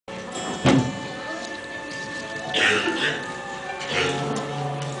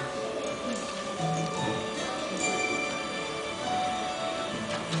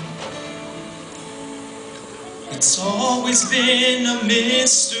It's always been a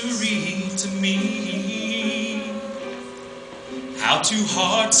mystery to me how two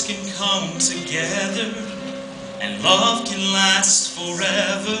hearts can come together and love can last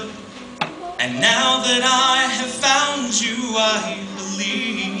forever. And now that I have found you, I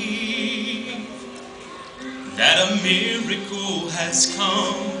believe that a miracle has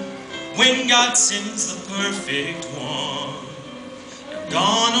come when God sends the perfect one.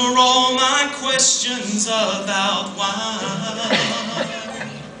 Gone are all my questions about why,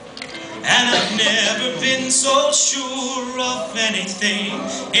 and I've never been so sure of anything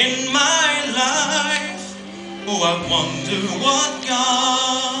in my life. Oh, I wonder what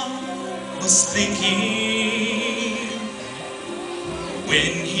God was thinking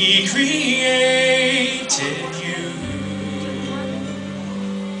when He created you.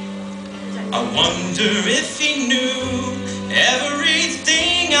 I wonder if He knew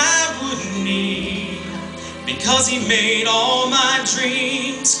everything I would need, because He made all my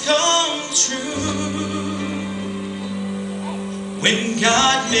dreams come true. When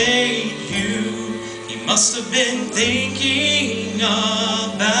God made you, He must have been thinking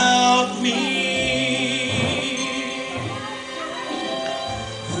about me.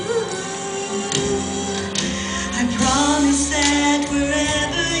 I promise that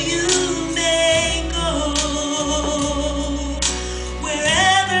wherever you may go,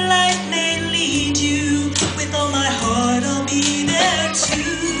 wherever life may lead you, with all my heart I'll be there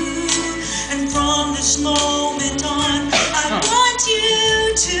too. And from this moment on, I want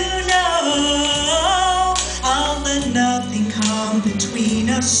you to know I'll let nothing come between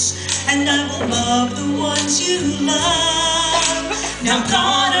us, and I will love the ones you love. Now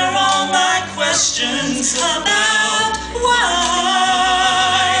gone are all my questions about why,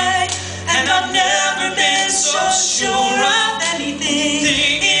 and I've never been so sure of anything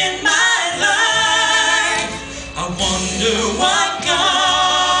in my life. I wonder what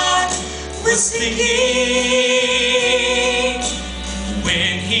God was thinking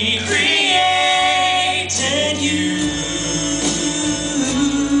when He created you.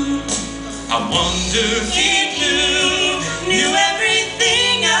 I wonder if He knew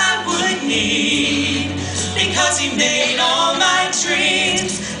everything I would need, because He made all my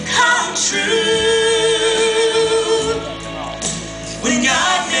dreams come true. When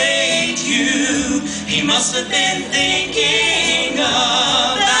God made you, He must have been thinking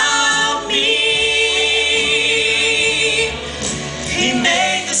about me. He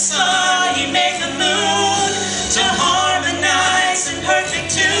made the sun, He made the moon to harmonize in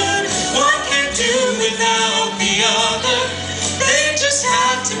perfect tune. One can't do without the other, they just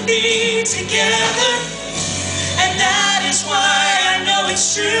have to be together. And that is why I know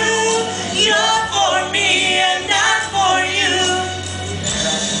it's true, you're for me and not for you.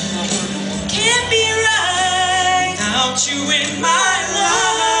 Can't be right without you in my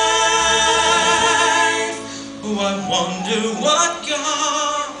life. Oh, I wonder what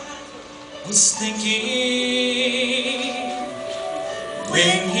God was thinking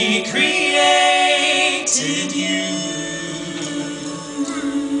when He created you.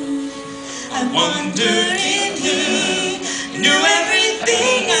 I wonder if He knew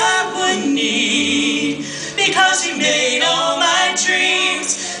everything I would need, because He made